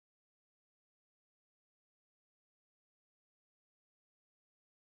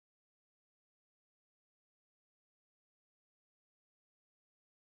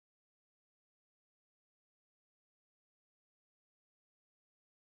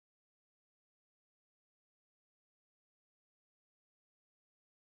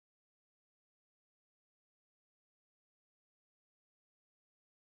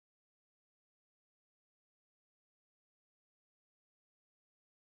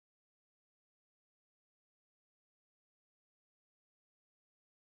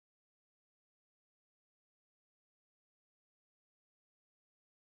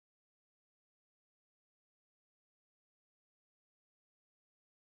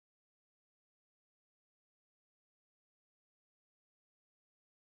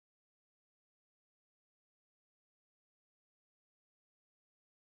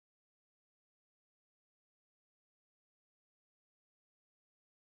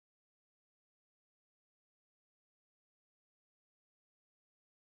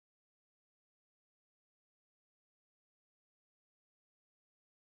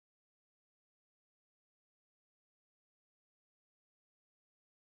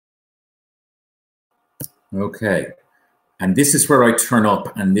Okay. And this is where I turn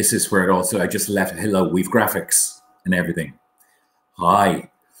up, and this is where it also, I just left, hello, we've graphics and everything. Hi.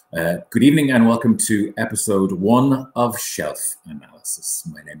 Good evening and welcome to episode 1 of Shelf Analysis.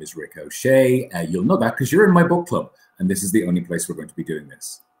 My name is Rick O'Shea. You'll know that because you're in my book club, and this is the only place we're going to be doing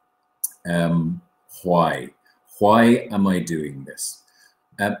this. Why? Why am I doing this?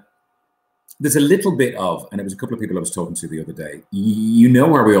 There's a little bit of, and it was a couple of people I was talking to the other day, you know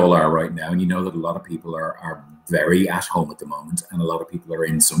where we all are right now, and you know that a lot of people are very at home at the moment, and a lot of people are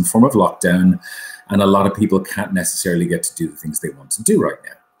in some form of lockdown, and a lot of people can't necessarily get to do the things they want to do right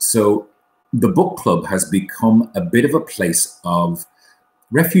now. So the book club has become a bit of a place of,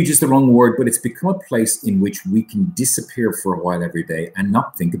 refuge is the wrong word, but it's become a place in which we can disappear for a while every day and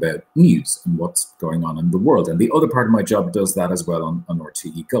not think about news and what's going on in the world. And the other part of my job does that as well on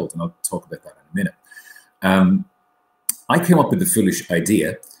RTE Gold, and I'll talk about that in a minute. I came up with the foolish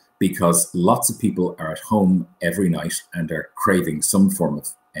idea because lots of people are at home every night and are craving some form of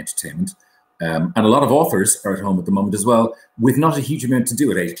entertainment. And a lot of authors are at home at the moment as well, with not a huge amount to do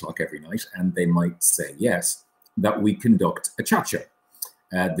at 8 o'clock every night. And they might say yes, that we conduct a chat show.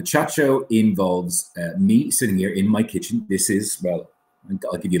 The chat show involves me sitting here in my kitchen. This is, well,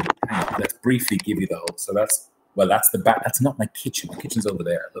 I'll give you, let's briefly give you the whole, so that's, well, that's the back, that's not my kitchen. My kitchen's over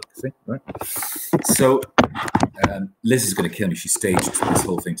there, look, see, right? So Liz is going to kill me. She staged this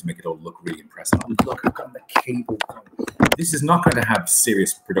whole thing to make it all look really impressive. Oh, look, I've got the cable. This is not going to have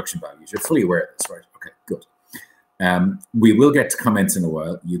serious production values. You're fully aware of this, right? Okay, good. We will get to comments in a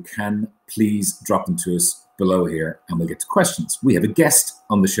while. You can please drop them to us below here and we'll get to questions. We have a guest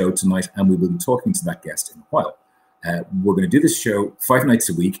on the show tonight and we will be talking to that guest in a while. We're going to do this show 5 nights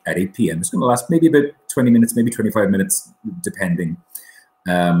a week at 8 p.m. It's going to last maybe about 20 minutes, maybe 25 minutes, depending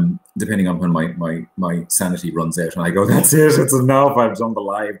on when my sanity runs out and I go, that's it, it's enough, I've done the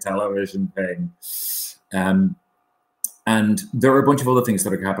live television thing. And there are a bunch of other things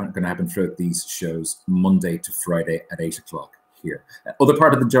that are going to happen throughout these shows, Monday to Friday at 8 o'clock. Here. Other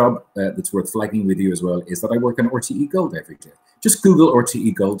part of the job that's worth flagging with you as well is that I work on RTE Gold every day. Just Google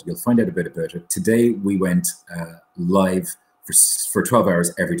RTE Gold, you'll find out a bit about it. Today we went live for 12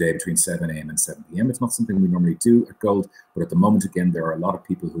 hours every day between 7 a.m. and 7 p.m. It's not something we normally do at Gold, but at the moment, again, there are a lot of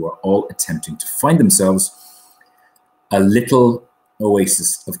people who are all attempting to find themselves a little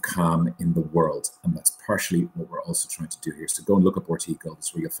oasis of calm in the world. And that's partially what we're also trying to do here. So go and look up RTE Gold.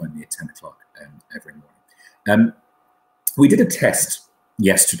 That's where you'll find me at 10 o'clock every morning. We did a test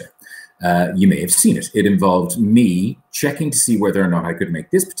yesterday. You may have seen it. It involved me checking to see whether or not I could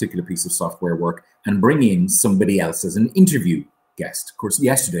make this particular piece of software work and bring in somebody else as an interview guest. Of course,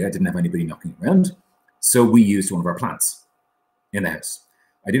 yesterday I didn't have anybody knocking around, so we used one of our plants in the house.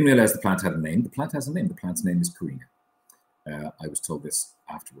 I didn't realize the plant had a name. The plant has a name. The plant's name is Karina. I was told this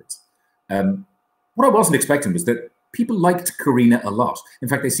afterwards. What I wasn't expecting was that people liked Karina a lot. In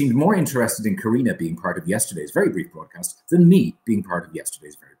fact, they seemed more interested in Karina being part of yesterday's very brief broadcast than me being part of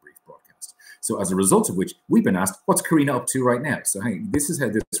yesterday's very brief broadcast. So as a result of which, we've been asked, what's Karina up to right now? So hey, this is how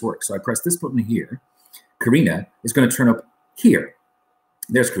this works. So I press this button here. Karina is going to turn up here.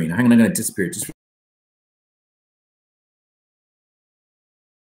 There's Karina. Hang on, I'm going to disappear. Just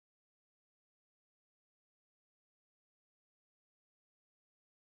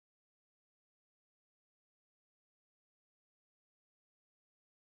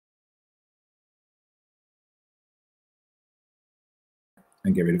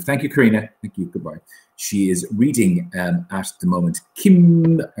and get rid of. Thank you, Karina. Thank you. Goodbye. She is reading at the moment.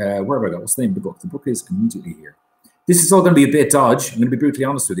 Kim, where have I got? What's the name of the book? The book is immediately here. This is all going to be a bit dodge. I'm going to be brutally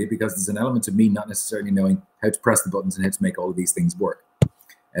honest with you because there's an element of me not necessarily knowing how to press the buttons and how to make all of these things work.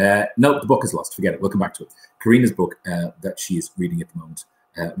 No, the book is lost. Forget it. We'll come back to it. Karina's book that she is reading at the moment,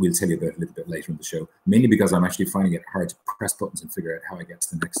 we'll tell you about a little bit later in the show, mainly because I'm actually finding it hard to press buttons and figure out how I get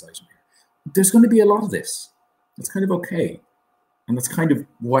to the next item here. There's going to be a lot of this. It's kind of okay. And that's kind of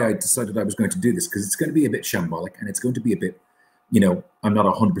why I decided I was going to do this, because it's going to be a bit shambolic and it's going to be a bit, you know, I'm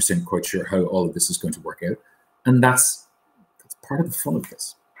not 100% quite sure how all of this is going to work out. And that's part of the fun of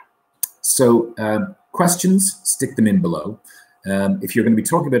this. So questions, stick them in below. If you're going to be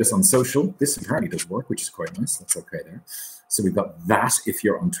talking about us on social, this apparently does work, which is quite nice. That's okay there. So we've got that if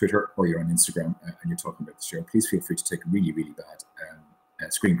you're on Twitter or you're on Instagram and you're talking about the show. Please feel free to take really, really bad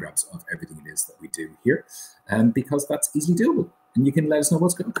screen grabs of everything it is that we do here, because that's easily doable. And you can let us know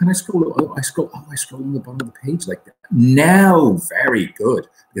what's going on. Can I scroll? Oh, I scroll on the bottom of the page like that. Now, very good,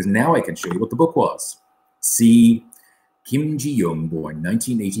 because now I can show you what the book was. See, Kim Ji-young, born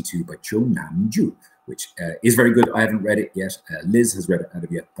 1982 by Cho Nam-ju, which is very good. I haven't read it yet. Liz has read it out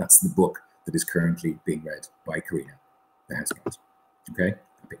of yet. That's the book that is currently being read by Karina, the housecat. Okay?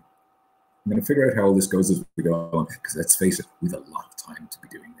 I'm going to figure out how all this goes as we go on, because let's face it, we have a lot of time to be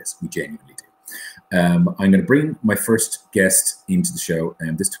doing this. We genuinely do. I'm going to bring my first guest into the show,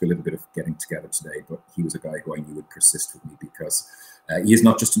 and this took a little bit of getting together today, but he was a guy who I knew would persist with me, because he is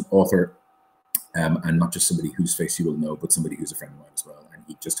not just an author and not just somebody whose face you will know, but somebody who's a friend of mine as well, and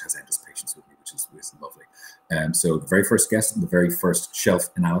he just has endless patience with me, which is lovely. So the very first guest and the very first shelf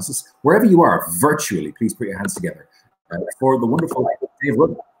analysis, wherever you are, virtually, please put your hands together for the wonderful Dave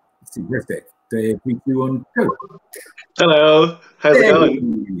Rudden. Let's see, where's Dave? Dave, 3, 2, 1, go. Hello, how's it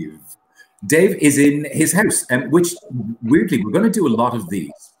going? Dave is in his house, which weirdly, we're going to do a lot of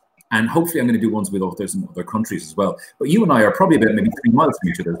these, and hopefully I'm going to do ones with authors in other countries as well. But you and I are probably about maybe 3 miles from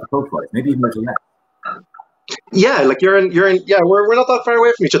each other, maybe even a little less. Yeah, like you're in. Yeah, we're not that far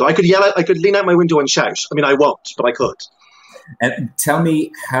away from each other. I could yell, I could lean out my window and shout. I mean, I won't, but I could. Tell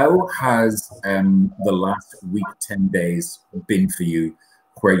me, how has the last week, 10 days been for you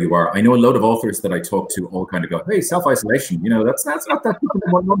where you are? I know a load of authors that I talk to all kind of go, hey, self-isolation, that's not that different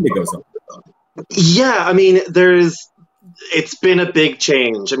than what normally goes on. Yeah, I mean, it's been a big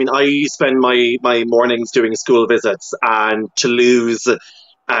change. I mean, I spend my mornings doing school visits, and to lose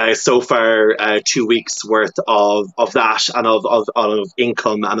so far 2 weeks worth of that, and of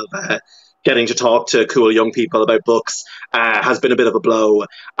income, and of getting to talk to cool young people about books has been a bit of a blow.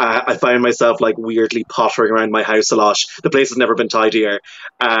 I find myself like weirdly pottering around my house a lot. The place has never been tidier.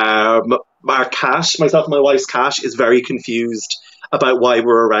 Our cat, myself and my wife's cat, is very confused about why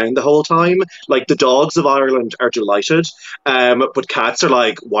we're around the whole time. Like, the dogs of Ireland are delighted, but cats are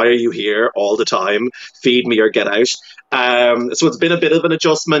like, why are you here all the time? Feed me or get out. So it's been a bit of an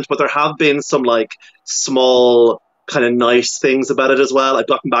adjustment, but there have been some like small kind of nice things about it as well. I've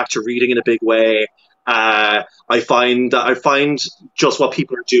gotten back to reading in a big way. I find just what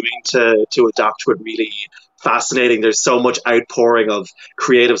people are doing to adapt to it really fascinating. There's so much outpouring of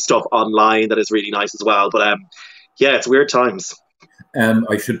creative stuff online that is really nice as well. But yeah, it's weird times.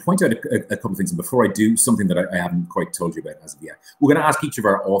 I should point out a couple of things. And before I do, something that I haven't quite told you about as of yet. We're going to ask each of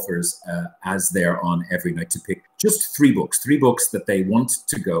our authors, as they're on every night, to pick just 3 books that they want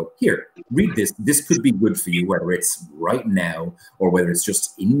to go, here, read this. This could be good for you, whether it's right now or whether it's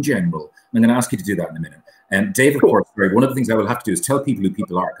just in general. And I'm going to ask you to do that in a minute. And Dave, of course, one of the things I will have to do is tell people who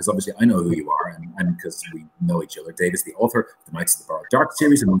people are, because obviously I know who you are, and because we know each other. Dave is the author of the Knights of the Borrowed Dark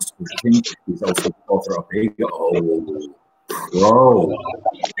series, amongst other things. He's also the author of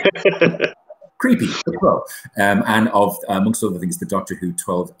Creepy, and of, amongst other things, the Doctor Who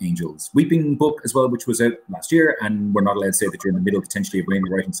 12 Angels Weeping book as well, which was out last year, and we're not allowed to say that you're in the middle potentially of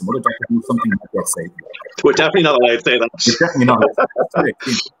writing some other Doctor Who, something like that. Say. We're definitely not allowed to say that. You're definitely not allowed to say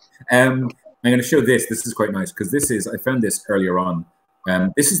that. I'm going to show this. This is quite nice, because I found this earlier on.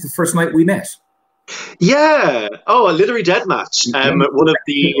 This is the first night we met. Yeah. Oh, a literary dead match. One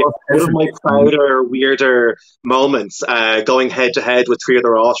of my prouder, weirder moments, going head to head with 3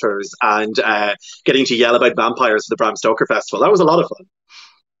 other authors and getting to yell about vampires at the Bram Stoker Festival. That was a lot of fun.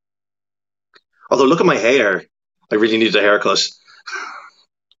 Although, look at my hair. I really needed a haircut.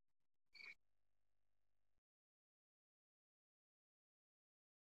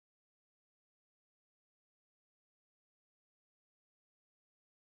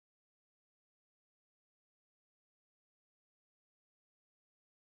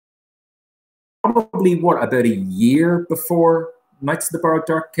 Probably, about a year before Knights of the Borrowed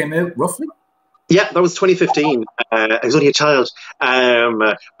Dark came out, roughly? Yeah, that was 2015. I was only a child,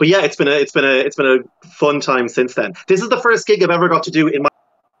 but yeah, it's been a fun time since then. This is the first gig I've ever got to do in my.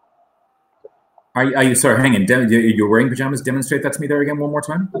 Are you sorry? Hang on. You're wearing pajamas. Demonstrate that to me there again one more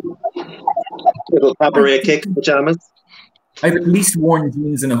time. Little cabaret kick pajamas. I've at least worn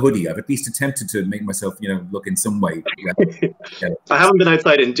jeans and a hoodie. I've at least attempted to make myself, look in some way. I haven't been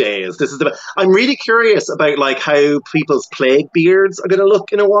outside in days. I'm really curious about like how people's plague beards are going to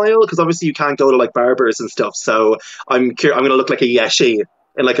look in a while, because obviously you can't go to like barbers and stuff. So I'm going to look like a yeshi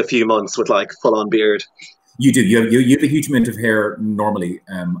in like a few months with like full on beard. You do. You have a huge amount of hair normally.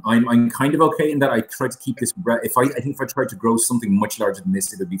 I'm kind of okay in that I try to keep this. I think if I tried to grow something much larger than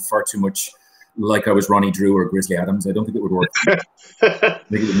this, it would be far too much. Like I was Ronnie Drew or Grizzly Adams. I don't think it would work.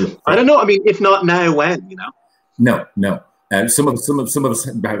 I don't know. I mean, if not now, when? No. Some of us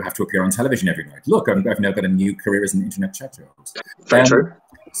have to appear on television every night. Look, I've now got a new career as an internet chat show host. Very true.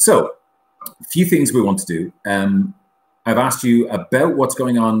 So, a few things we want to do. I've asked you about what's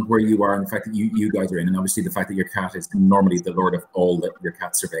going on where you are, and the fact that you guys are in, and obviously the fact that your cat is normally the lord of all that your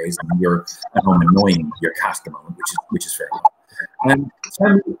cat surveys, and you're at home annoying your cat at the moment, which is fair enough.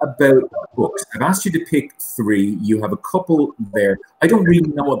 Tell me about books. I've asked you to pick 3. You have a couple there. I don't really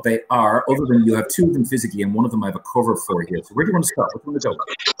know what they are, other than you have 2 of them physically, and one of them I have a cover for here. So where do you want to start? Where do you want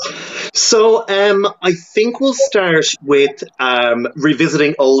to go? So I think we'll start with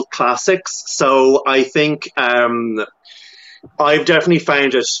revisiting old classics. So I think I've definitely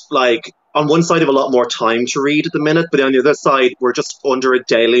found it like on one side of a lot more time to read at the minute, but on the other side, we're just under a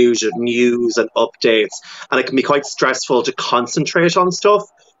deluge of news and updates, and it can be quite stressful to concentrate on stuff.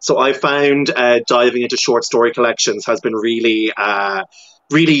 So I found diving into short story collections has been really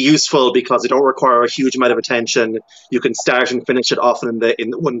useful because they don't require a huge amount of attention. You can start and finish it often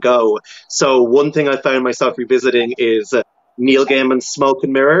in the one go. So one thing I found myself revisiting is Neil Gaiman's Smoke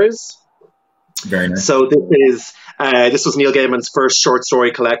and Mirrors. Very nice. So this was Neil Gaiman's first short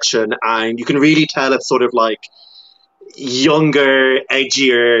story collection, and you can really tell it's sort of like younger,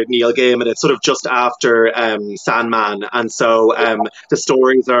 edgier Neil Gaiman. It's sort of just after Sandman, and so the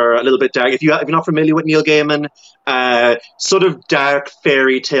stories are a little bit dark. If you're not familiar with Neil Gaiman, sort of dark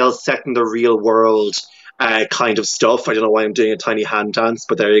fairy tales set in the real world. Kind of stuff. I don't know why I'm doing a tiny hand dance,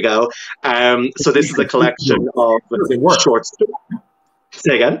 but there you go. So this is a collection of short stories.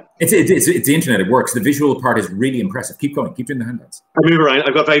 Say again? It's the internet. It works. The visual part is really impressive. Keep going. Keep doing the handouts. I move around.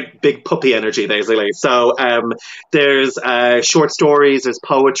 I've got very big puppy energy, basically. So there's short stories. There's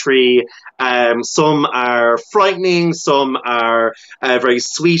poetry. Some are frightening. Some are very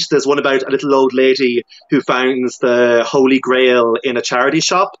sweet. There's one about a little old lady who finds the Holy Grail in a charity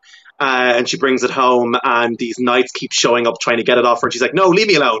shop. And she brings it home, and these knights keep showing up trying to get it off her. And she's like, "No, leave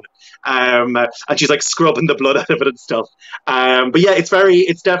me alone." And she's like scrubbing the blood out of it and stuff. But yeah,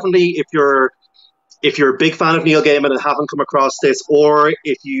 it's definitely if you're a big fan of Neil Gaiman and haven't come across this, or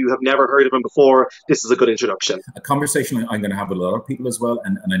if you have never heard of him before, this is a good introduction. A conversation I'm going to have with a lot of people as well,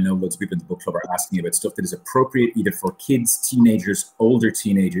 and I know loads of people in the book club are asking about stuff that is appropriate either for kids, teenagers, older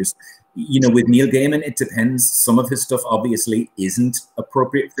teenagers. You know, with Neil Gaiman, it depends. Some of his stuff obviously isn't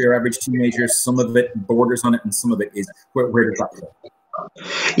appropriate for your average teenager. Some of it borders on it, and some of it is. Where does that go?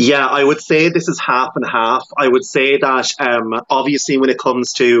 Yeah, I would say this is half and half. I would say that obviously when it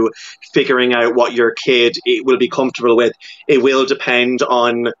comes to figuring out what your kid will be comfortable with, it will depend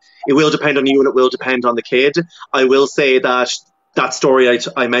on you and it will depend on the kid. I will say that story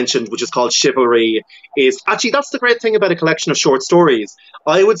I mentioned, which is called Chivalry, is actually, that's the great thing about a collection of short stories.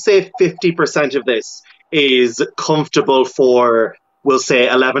 I would say 50% of this is comfortable for, we'll say,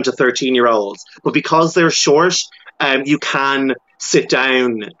 11 to 13-year-olds. But because they're short, you can sit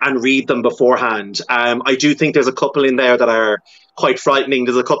down and read them beforehand. I do think there's a couple in there that are quite frightening.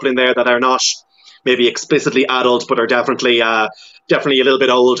 There's a couple in there that are not maybe explicitly adult, but are definitely a little bit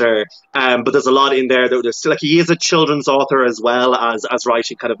older. But there's a lot in there that there's still, like, he is a children's author as well as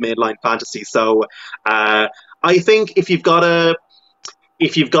writing kind of mainline fantasy. So I think if you've got a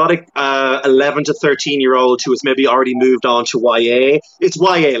 11 to 13-year-old who has maybe already moved on to YA, it's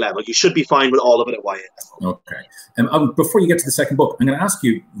YA level. You should be fine with all of it at YA level. Okay. Before you get to the second book, I'm going to ask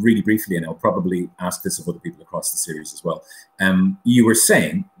you really briefly, and I'll probably ask this of other people across the series as well. You were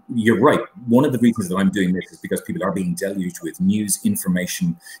saying, you're right, one of the reasons that I'm doing this is because people are being deluged with news,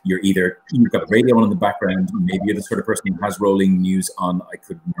 information. You've got radio on in the background, maybe you're the sort of person who has rolling news on. I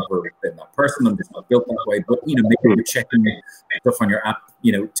could never have been that person, I'm just not built that way, but maybe you're checking stuff on your app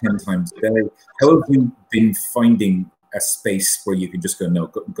 10 times a day. How have you been finding a space where you can just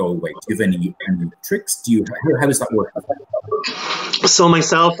go away? Do you have any tricks? How does that work? So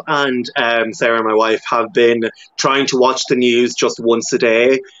myself and Sarah, my wife, have been trying to watch the news just once a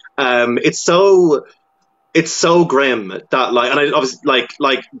day. It's so grim that and I obviously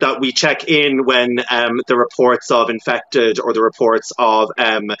like that we check in when the reports of infected or the reports of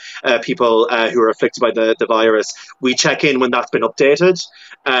people who are afflicted by the virus, we check in when that's been updated.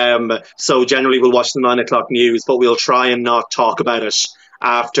 So generally we'll watch the 9 o'clock news, but we'll try and not talk about it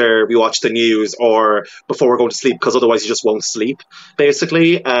after we watch the news or before we're going to sleep, because otherwise you just won't sleep,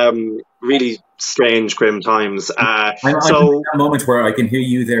 basically. Really strange, grim times. I'm in a moment where I can hear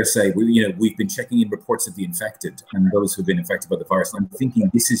you there say, we've been checking in reports of the infected and those who've been infected by the virus. And I'm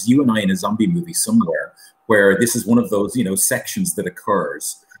thinking, this is you and I in a zombie movie somewhere where this is one of those, sections that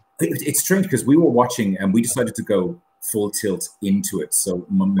occurs. It's strange because we were watching and we decided to go full tilt into it. So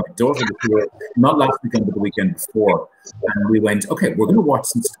my daughter was here, not last weekend, but the weekend before. And we went, okay, we're going to watch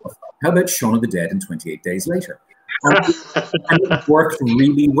some stuff. How about Shaun of the Dead and 28 Days Later? And it worked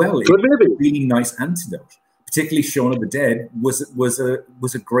really well. It was a really nice antidote. Particularly Shaun of the Dead was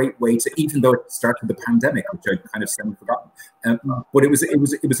a great way to, even though it started the pandemic, which I kind of semi-forgotten. But it was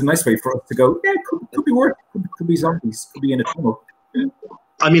a nice way for us to go, yeah, could be work, could be zombies, could be in a tunnel.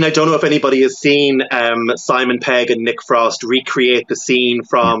 I mean, I don't know if anybody has seen Simon Pegg and Nick Frost recreate the scene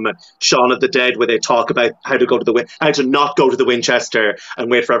from Shaun of the Dead, where they talk about how to how to not go to the Winchester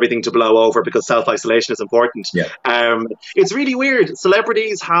and wait for everything to blow over because self-isolation is important. Yeah. It's really weird.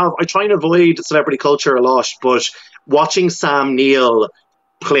 Celebrities have. I try and avoid celebrity culture a lot, but watching Sam Neill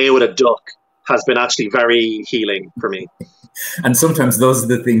play with a duck has been actually very healing for me. And sometimes those are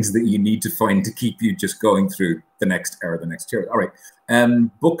the things that you need to find to keep you just going through the next hour, the next year. All right.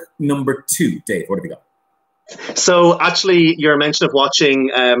 Book number 2, Dave, what have you got? So actually, your mention of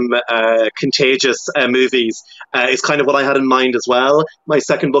watching contagious movies is kind of what I had in mind as well. My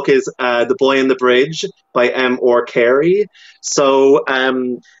second book is The Boy and the Bridge by M. Or Carey. So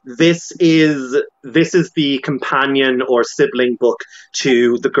this is the companion or sibling book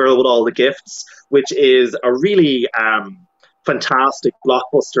to The Girl with All the Gifts, which is a really fantastic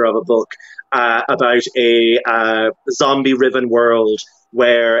blockbuster of a book about a zombie-riven world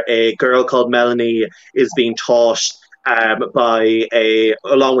where a girl called Melanie is being taught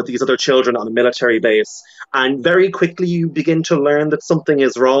along with these other children on a military base. And very quickly you begin to learn that something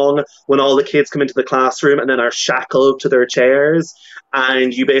is wrong when all the kids come into the classroom and then are shackled to their chairs.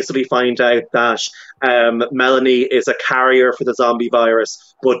 And you basically find out that Melanie is a carrier for the zombie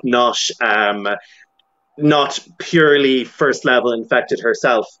virus, but not purely first level infected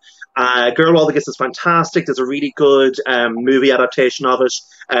herself. Girl with All the Gifts is fantastic. There's a really good movie adaptation of it,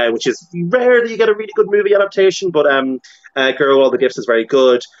 which is rare that you get a really good movie adaptation, but Girl with All the Gifts is very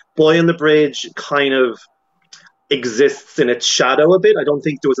good. Boy on the Bridge kind of exists in its shadow a bit. I don't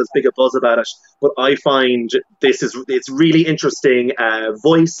think there was as big a buzz about it, but I find it's really interesting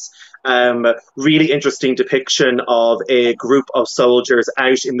voice, really interesting depiction of a group of soldiers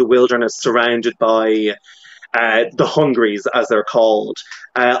out in the wilderness surrounded by the Hungries, as they're called.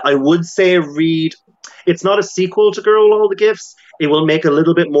 I would say it's not a sequel to Girl with All the Gifts. It will make a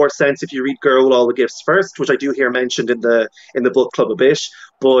little bit more sense if you read Girl with All the Gifts first, which I do hear mentioned in the book club a bit.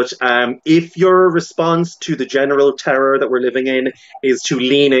 But if your response to the general terror that we're living in is to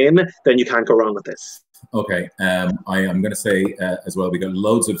lean in, then you can't go wrong with this. Okay, I am going to say as well, we got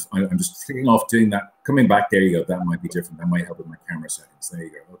loads of, I'm just clicking off doing that. Coming back, there you go. That might be different. That might help with my camera settings. There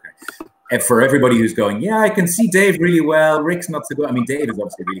you go. Okay. And for everybody who's going, yeah, I can see Dave really well. Rick's not so good. I mean, Dave is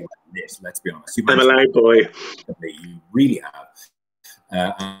obviously really well lit, let's be honest. I'm a loud boy. You really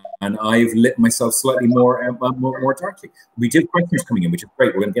have. And I've lit myself slightly more darkly. We did questions coming in, which is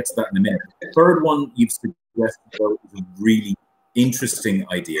great. We're going to get to that in a minute. The third one you've suggested, though, is a really interesting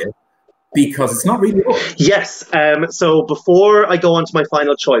idea, because it's not really a book. Yes. So before I go on to my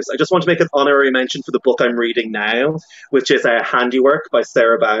final choice, I just want to make an honorary mention for the book I'm reading now, which is Handiwork by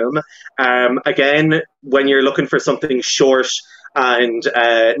Sarah Baum. Again, when you're looking for something short and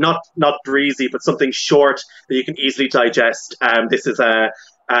not breezy, but something short that you can easily digest, this is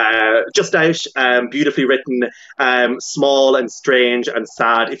just out, beautifully written, small and strange and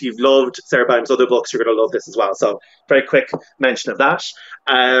sad. If you've loved Sarah Baum's other books, you're going to love this as well. So very quick mention of that.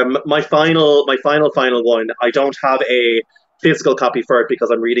 My final one, I don't have a physical copy for it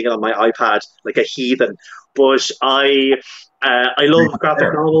because I'm reading it on my iPad like a heathen, but I love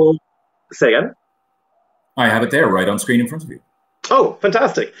graphic novel. Say again? I have it there right on screen in front of you. Oh,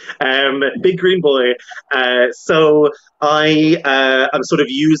 fantastic. Big green boy. So I am sort of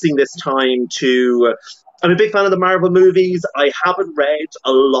using this time to... I'm a big fan of the Marvel movies. I haven't read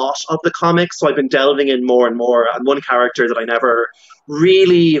a lot of the comics, so I've been delving in more and more. And one character that I never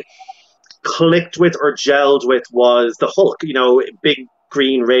really clicked with or gelled with was the Hulk. You know, big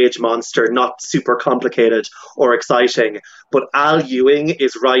green rage monster, not super complicated or exciting. But Al Ewing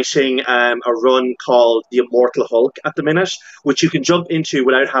is writing a run called The Immortal Hulk at the minute, which you can jump into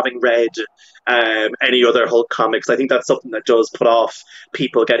without having read any other Hulk comics. I think that's something that does put off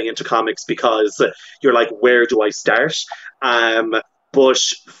people getting into comics because you're like, where do I start? But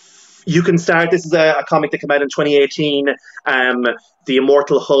you can start. This is a comic that came out in 2018. The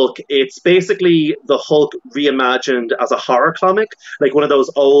Immortal Hulk. It's basically the Hulk reimagined as a horror comic, like one of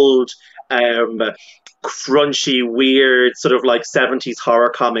those old, crunchy, weird, sort of like 70s horror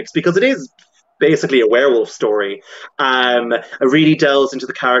comics, because it is basically a werewolf story. It really delves into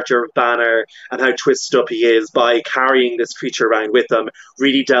the character of Banner and how twisted up he is by carrying this creature around with him.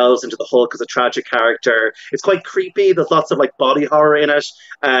 Really delves into the Hulk as a tragic character. It's quite creepy. There's lots of like body horror in it.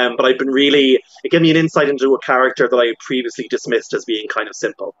 But it gave me an insight into a character that I had previously dismissed as being kind of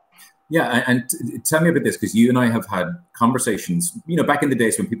simple. Yeah, and tell me about this, because you and I have had conversations, you know, back in the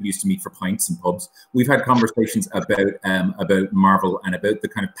days when people used to meet for pints in pubs. We've had conversations about Marvel and about the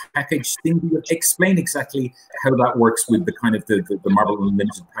kind of package thing. Explain exactly how that works with the kind of the Marvel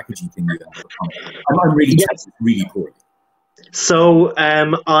Unlimited packaging thing. I'm really, really poorly. So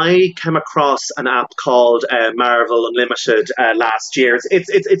I came across an app called Marvel Unlimited last year.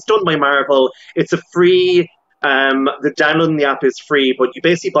 It's done by Marvel. It's a free. The downloading the app is free, but you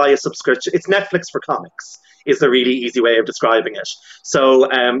basically buy a subscription. It's Netflix for comics. Is the really easy way of describing it. So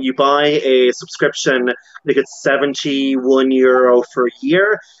you buy a subscription. I think it's €71 for a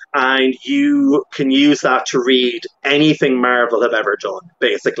year, and you can use that to read anything Marvel have ever done,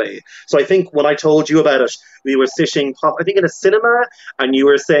 basically. So I think when I told you about it, we were sitting, I think, in a cinema, and you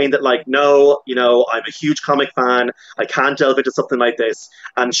were saying that, like, no, I'm a huge comic fan. I can't delve into something like this,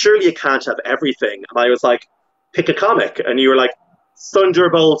 and surely you can't have everything. And I was like, pick a comic, and you were like,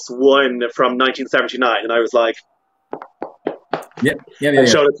 Thunderbolts 1 from 1979, and I was like, yeah.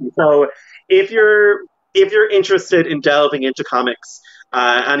 showed it to you. So if you're interested in delving into comics,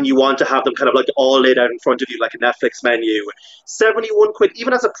 and you want to have them kind of like all laid out in front of you like a Netflix menu, 71 quid,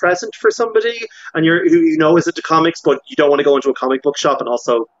 even as a present for somebody, and who is into comics, but you don't want to go into a comic book shop, and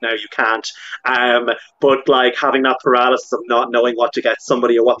also now you can't. But like having that paralysis of not knowing what to get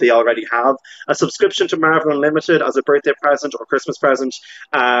somebody or what they already have, a subscription to Marvel Unlimited as a birthday present or Christmas present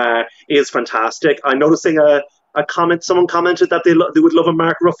is fantastic. I'm noticing a comment. Someone commented that they would love a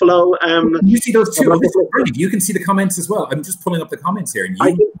Mark Ruffalo. You see those too. You can see the comments as well. I'm just pulling up the comments here, and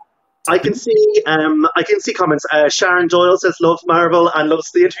I can see comments. Sharon Doyle says loves Marvel and loves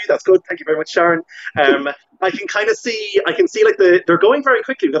the interview. That's good. Thank you very much, Sharon. I can see like they're going very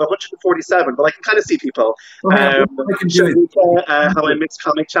quickly. We've got 147, but I can kind of see people. I can do it. How I mix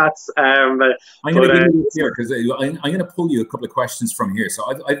comic chats. I'm going to give you here because I'm going to pull you a couple of questions from here. So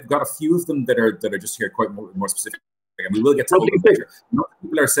I've got a few of them that are just here, quite more specific. And we will get to all the later.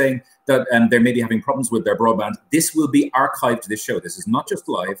 People are saying that they may be having problems with their broadband. This will be archived to this show. This is not just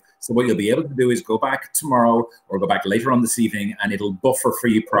live. So what you'll be able to do is go back tomorrow or go back later on this evening, and it'll buffer for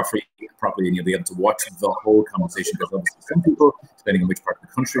you properly, and you'll be able to watch the whole conversation. Because obviously some people, depending on which part of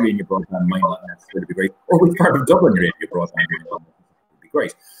the country you're in, your broadband might not necessarily be great, or which part of Dublin you're in, your broadband would be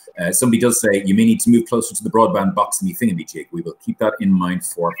great. Somebody does say you may need to move closer to the broadband box than you thingamajig. We will keep that in mind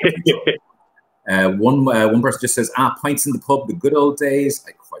for future. One person just says, pints in the pub, the good old days.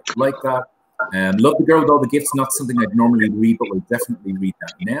 I quite like that. Love The Girl with All the Gifts, not something I'd normally read, but will definitely read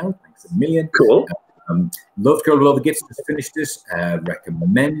that now. Thanks a million. Cool. Love The Girl with All the Gifts, just finished it.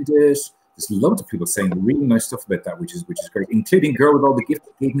 Recommend it. There's loads of people saying really nice stuff about that, which is great, including Girl with All the Gifts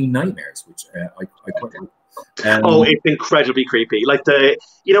gave me nightmares, which I quite like. It's incredibly creepy. Like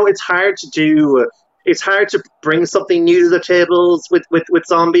it's hard to do. It's hard to bring something new to the tables with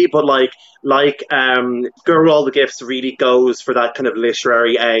zombie, but like Girl with All the Gifts really goes for that kind of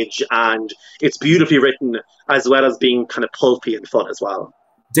literary edge, and it's beautifully written as well as being kind of pulpy and fun as well.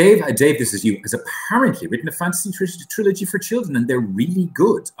 Dave, this is you, has apparently written a fantasy trilogy for children, and they're really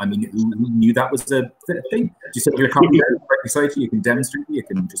good. I mean, who knew that was a thing? You said you're a copy right beside you. You can demonstrate it. You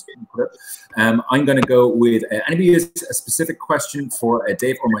can just put it. I'm going to go with anybody has a specific question for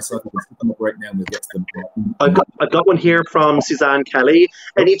Dave or myself. You can put them up right now, and we'll get to them. I've got one here from Suzanne Kelly.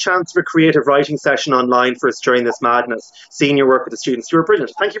 Any chance for a creative writing session online for us during this madness? Seeing your work with the students, you were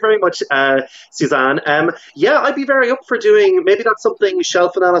brilliant. Thank you very much, Suzanne. Yeah, I'd be very up for doing. Maybe that's something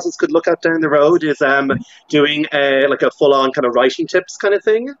Shelf Analysis could look at down the road, is doing like a full-on kind of writing tips kind of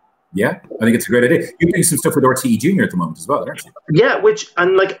thing. Yeah, I think it's a great idea. You're doing some stuff with RTE Junior at the moment as well, aren't you? Yeah,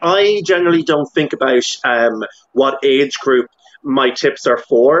 I generally don't think about what age group my tips are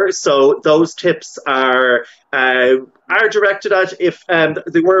for. So those tips are directed at if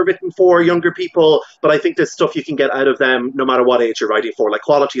they were written for younger people, but I think there's stuff you can get out of them no matter what age you're writing for. Like,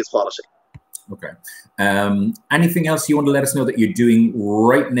 quality is quality. Okay. Anything else you want to let us know that you're doing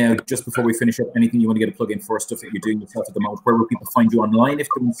right now, just before we finish up? Anything you want to get a plug in for, stuff that you're doing yourself at the moment? Where will people find you online if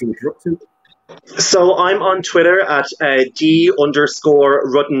they want to see what you're up to? So I'm on Twitter at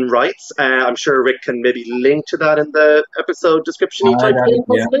D_Rudden Writes. I'm sure Rick can maybe link to that in the episode description type thing,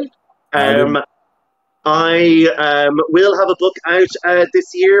 possibly. I will have a book out this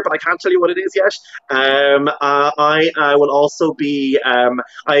year, but I can't tell you what it is yet. I will also be,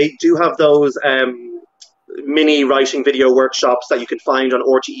 I do have those mini writing video workshops that you can find on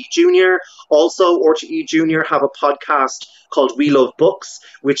RTE Junior. Also, RTE Junior have a podcast called We Love Books,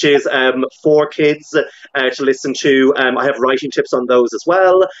 which is for kids to listen to. I have writing tips on those as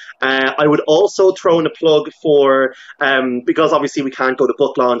well. I would also throw in a plug for, because obviously we can't go to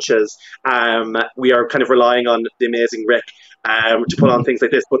book launches, we are kind of relying on the amazing Rick to put on things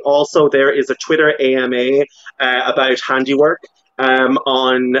like this, but also there is a Twitter AMA about handiwork.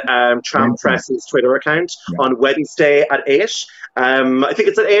 on Tramp Press's Twitter account on Wednesday at 8. I think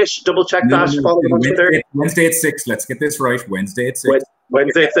it's at 8. Double check that. Follow them on Twitter. Wednesday at 6. Let's get this right. Wednesday at 6.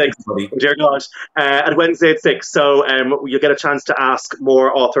 Wednesday at 6. Dear God. At Wednesday at 6. So you'll get a chance to ask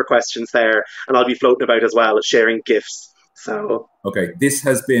more author questions there. And I'll be floating about as well, sharing gifts. So okay, this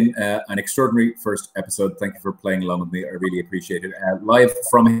has been an extraordinary first episode. Thank you for playing along with me. I really appreciate it. Live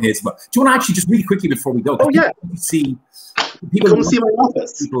from his. Do you want to actually just really quickly before we go? Oh yeah. See people come see my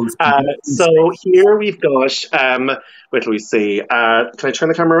office. So here we've got. Wait till we see. Can I turn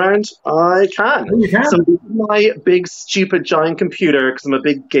the camera around? I can. Oh, you can. So this is my big stupid giant computer because I'm a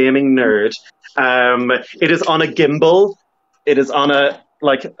big gaming nerd. It is on a gimbal. It is on a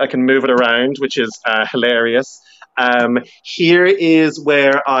I can move it around, which is hilarious. Here is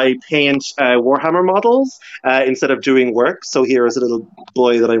where I paint Warhammer models instead of doing work. So here is a little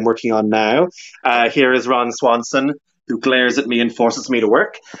boy that I'm working on now. Here is Ron Swanson, who glares at me and forces me to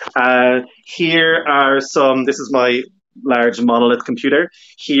work. Here are this is my large monolith computer.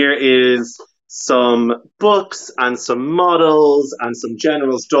 Here is some books and some models and some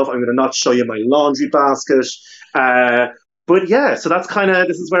general stuff. I'm going to not show you my laundry basket. But yeah, so that's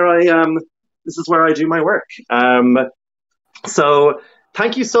this is where I do my work. So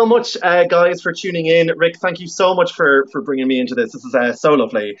thank you so much, guys, for tuning in. Rick, thank you so much for bringing me into this. This is so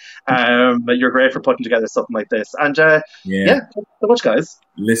lovely. You're great for putting together something like this. And yeah, thank you so much, guys.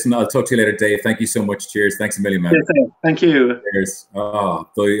 Listen, I'll talk to you later, Dave. Thank you so much. Cheers. Thanks a million, man. Thank you. Cheers.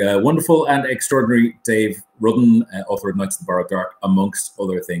 The wonderful and extraordinary Dave Rudden, author of Knights of the Borrowed Dark, amongst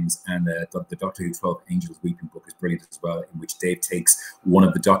other things. And the Doctor Who 12 Angels Weeping book is brilliant as well, in which Dave takes one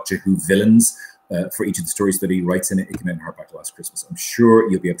of the Doctor Who villains for each of the stories that he writes in it. It came out in hardback last Christmas. I'm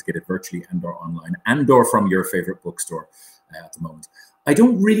sure you'll be able to get it virtually and/or online and/or from your favorite bookstore at the moment. I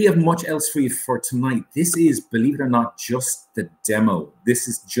don't really have much else for you for tonight. This is, believe it or not, just the demo. This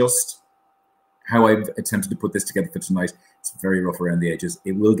is just how I've attempted to put this together for tonight. It's very rough around the edges.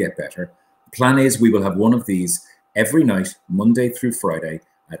 It will get better. The plan is we will have one of these every night, Monday through Friday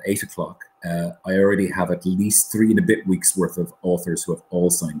at 8 o'clock. I already have at least 3 and a bit weeks worth of authors who have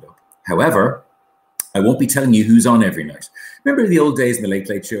all signed up. However, I won't be telling you who's on every night. Remember the old days in the Late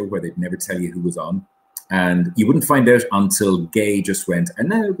Late Show where they'd never tell you who was on? And you wouldn't find out until Gay just went, and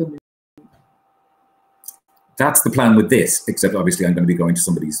now that's the plan with this, except obviously I'm going to be going to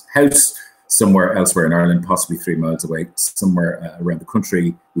somebody's house somewhere elsewhere in Ireland, possibly 3 miles away, somewhere around the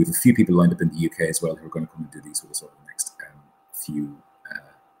country. We have a few people lined up in the UK as well who are going to come and do these with us over the next few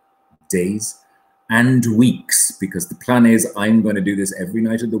days and weeks, because the plan is I'm going to do this every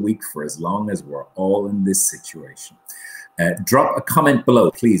night of the week for as long as we're all in this situation. Drop a comment below,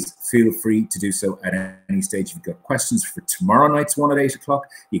 please. Feel free to do so at any stage. If you've got questions for tomorrow night's one at 8 o'clock,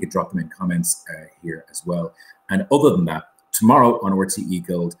 you can drop them in comments here as well. And other than that, tomorrow on RTE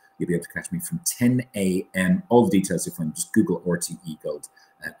Gold, you'll be able to catch me from 10 a.m. All the details you'll find, just Google RTE Gold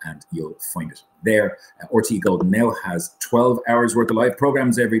and you'll find it there. RTE Gold now has 12 hours worth of live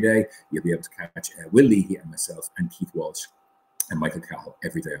programs every day. You'll be able to catch Will Leahy and myself and Keith Walsh and Michael Cahill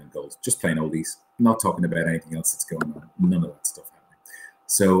every day on Gold. Just playing oldies, not talking about anything else that's going on. None of that stuff happening.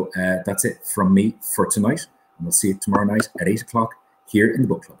 So that's it from me for tonight. And we'll see you tomorrow night at 8 o'clock here in the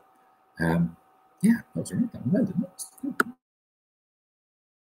book club. Yeah, that was all right. Well, didn't it?